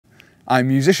I'm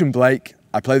musician Blake,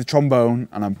 I play the trombone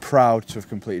and I'm proud to have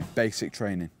completed basic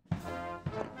training.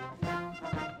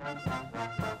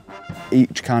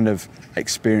 Each kind of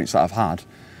experience that I've had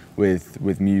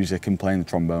with music and playing the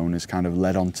trombone has kind of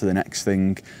led on to the next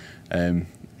thing.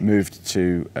 Moved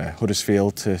to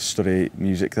Huddersfield to study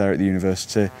music there at the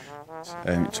university.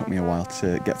 It took me a while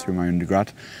to get through my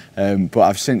undergrad, but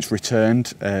I've since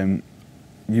returned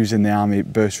using the Army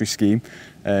Bursary scheme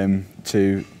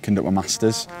to conduct my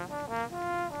Masters.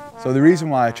 So the reason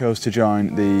why I chose to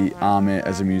join the Army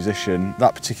as a musician,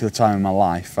 that particular time in my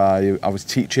life, I was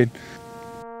teaching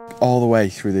all the way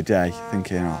through the day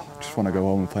thinking, oh, I just want to go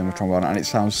home and play my trombone, and it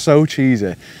sounds so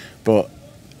cheesy, but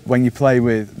when you play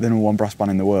with the #1 brass band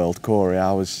in the world, Cory,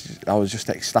 I was just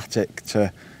ecstatic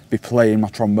to be playing my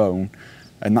trombone,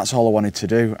 and that's all I wanted to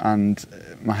do. And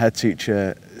my head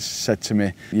teacher said to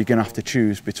me, you're going to have to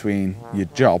choose between your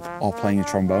job or playing your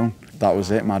trombone. That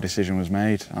was it, my decision was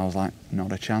made. I was like,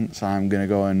 not a chance, I'm going to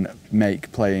go and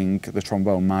make playing the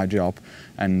trombone my job,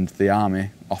 and the Army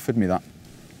offered me that.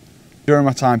 During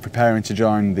my time preparing to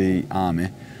join the Army,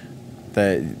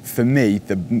 for me,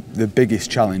 the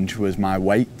biggest challenge was my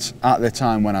weight. At the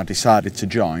time when I decided to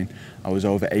join, I was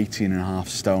over 18.5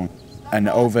 stone. And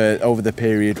over the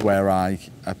period where I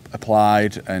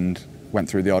applied and went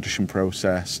through the audition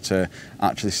process to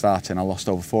actually starting, I lost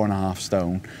over 4.5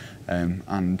 stone.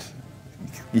 And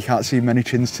you can't see many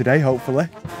chins today, hopefully.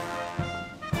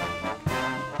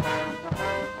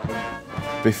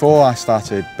 Before I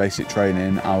started basic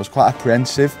training, I was quite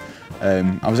apprehensive.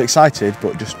 I was excited,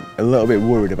 but just a little bit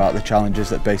worried about the challenges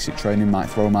that basic training might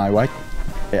throw my way.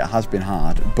 It has been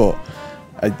hard, but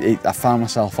I found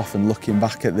myself often looking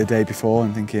back at the day before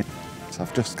and thinking, so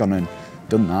I've just gone and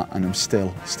done that and I'm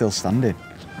still standing.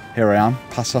 Here I am,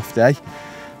 pass-off day,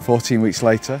 14 weeks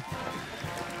later.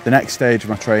 The next stage of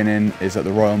my training is at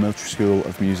the Royal Military School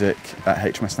of Music at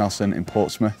HMS Nelson in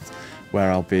Portsmouth,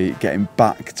 where I'll be getting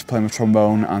back to play my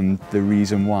trombone and the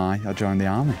reason why I joined the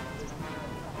Army.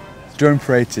 During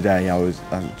parade today, I was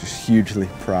just hugely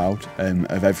proud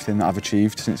of everything that I've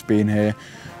achieved since being here,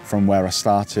 from where I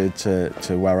started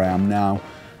to where I am now,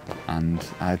 and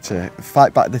I had to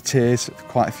fight back the tears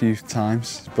quite a few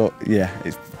times, but yeah,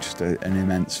 it's just an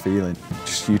immense feeling,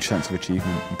 just a huge sense of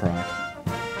achievement and pride.